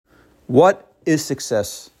What is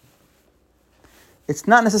success? It's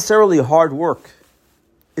not necessarily hard work.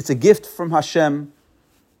 It's a gift from Hashem,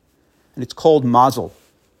 and it's called mazel.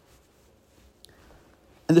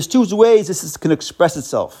 And there's two ways this can express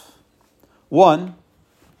itself. One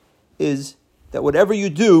is that whatever you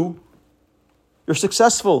do, you're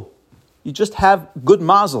successful. You just have good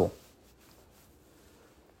mazel.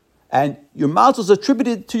 And your mazel is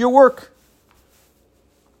attributed to your work.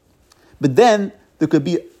 But then there could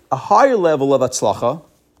be a higher level of atzlacha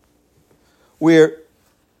where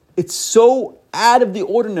it's so out of the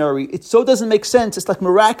ordinary, it so doesn't make sense, it's like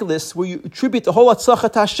miraculous, where you attribute the whole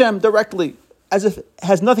atzlacha to Hashem directly, as if it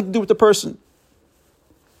has nothing to do with the person.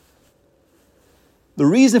 The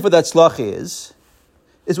reason for that atzlacha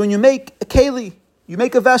is when you make a keli, you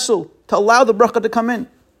make a vessel to allow the bracha to come in.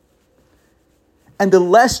 And the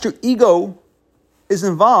less your ego is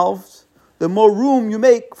involved, the more room you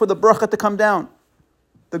make for the bracha to come down.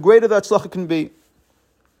 The greater the atzlacha can be.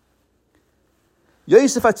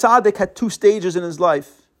 Yosef HaTzadik had two stages in his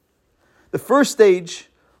life. The first stage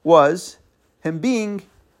was him being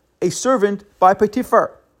a servant by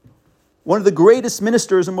Potiphar, one of the greatest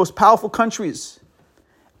ministers in most powerful countries.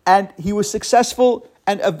 And he was successful,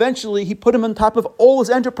 and eventually he put him on top of all his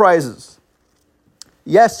enterprises.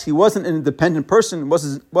 Yes, he wasn't an independent person,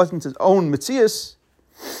 wasn't his own mitzias,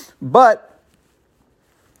 but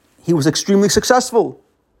he was extremely successful.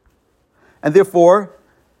 And therefore,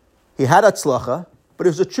 he had atzlacha, but it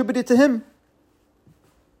was attributed to him.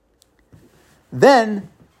 Then,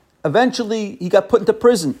 eventually, he got put into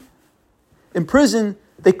prison. In prison,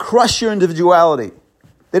 they crush your individuality.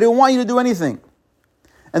 They didn't want you to do anything.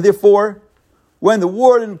 And therefore, when the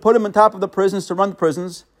warden put him on top of the prisons to run the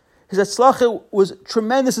prisons, his atzlacha was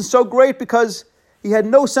tremendous and so great because he had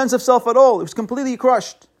no sense of self at all. It was completely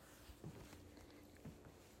crushed.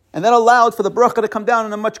 And that allowed for the bracha to come down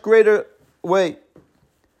in a much greater way.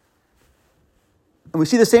 And we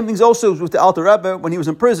see the same things also with the Alter Rebbe. When he was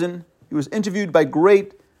in prison, he was interviewed by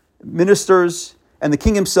great ministers and the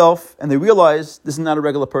king himself, and they realized this is not a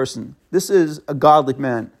regular person. This is a godly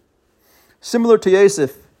man. Similar to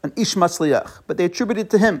Yosef, an Ish Matzliach, but they attributed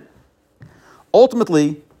to him.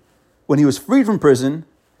 Ultimately, when he was freed from prison,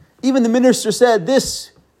 even the minister said,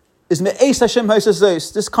 this is Me'es Hashem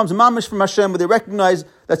Ha'isazos. This comes mamish from Hashem, where they recognize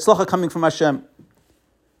that tzlacha coming from Hashem.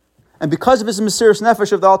 And because of his Mesiras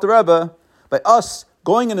Nefesh of the Alter Rebbe, by us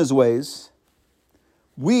going in his ways,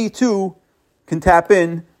 we too can tap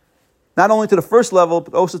in not only to the first level,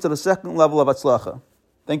 but also to the second level of atzlacha.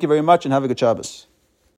 Thank you very much and have a good Shabbos.